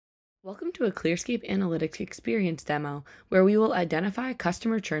Welcome to a ClearScape Analytics Experience demo where we will identify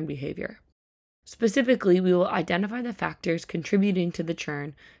customer churn behavior. Specifically, we will identify the factors contributing to the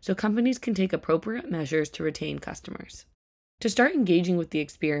churn so companies can take appropriate measures to retain customers. To start engaging with the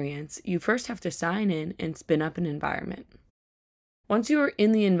experience, you first have to sign in and spin up an environment. Once you are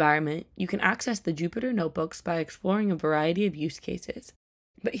in the environment, you can access the Jupyter notebooks by exploring a variety of use cases.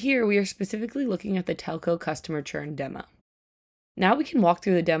 But here we are specifically looking at the Telco Customer Churn demo. Now we can walk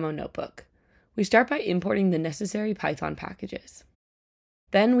through the demo notebook. We start by importing the necessary Python packages.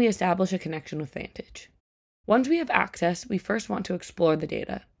 Then we establish a connection with Vantage. Once we have access, we first want to explore the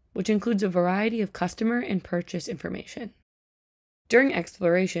data, which includes a variety of customer and purchase information. During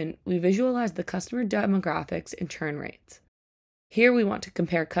exploration, we visualize the customer demographics and churn rates. Here we want to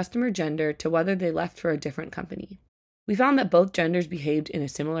compare customer gender to whether they left for a different company. We found that both genders behaved in a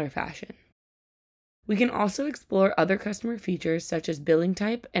similar fashion. We can also explore other customer features such as billing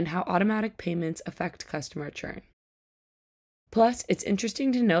type and how automatic payments affect customer churn. Plus, it's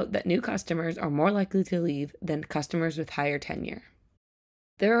interesting to note that new customers are more likely to leave than customers with higher tenure.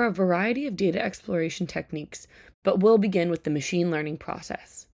 There are a variety of data exploration techniques, but we'll begin with the machine learning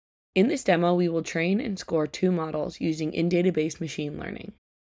process. In this demo, we will train and score two models using in-database machine learning.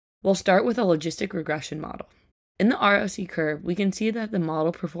 We'll start with a logistic regression model. In the ROC curve, we can see that the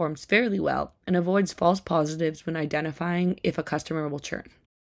model performs fairly well and avoids false positives when identifying if a customer will churn.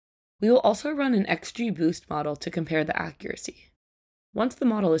 We will also run an XGBoost model to compare the accuracy. Once the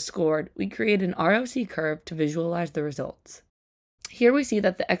model is scored, we create an ROC curve to visualize the results. Here we see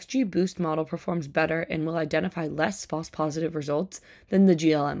that the XGBoost model performs better and will identify less false positive results than the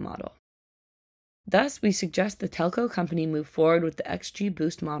GLM model. Thus, we suggest the telco company move forward with the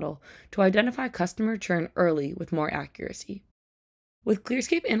XGBoost model to identify customer churn early with more accuracy. With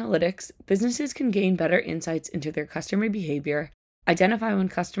ClearScape Analytics, businesses can gain better insights into their customer behavior, identify when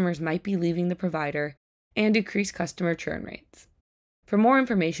customers might be leaving the provider, and decrease customer churn rates. For more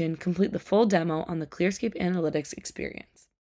information, complete the full demo on the ClearScape Analytics Experience.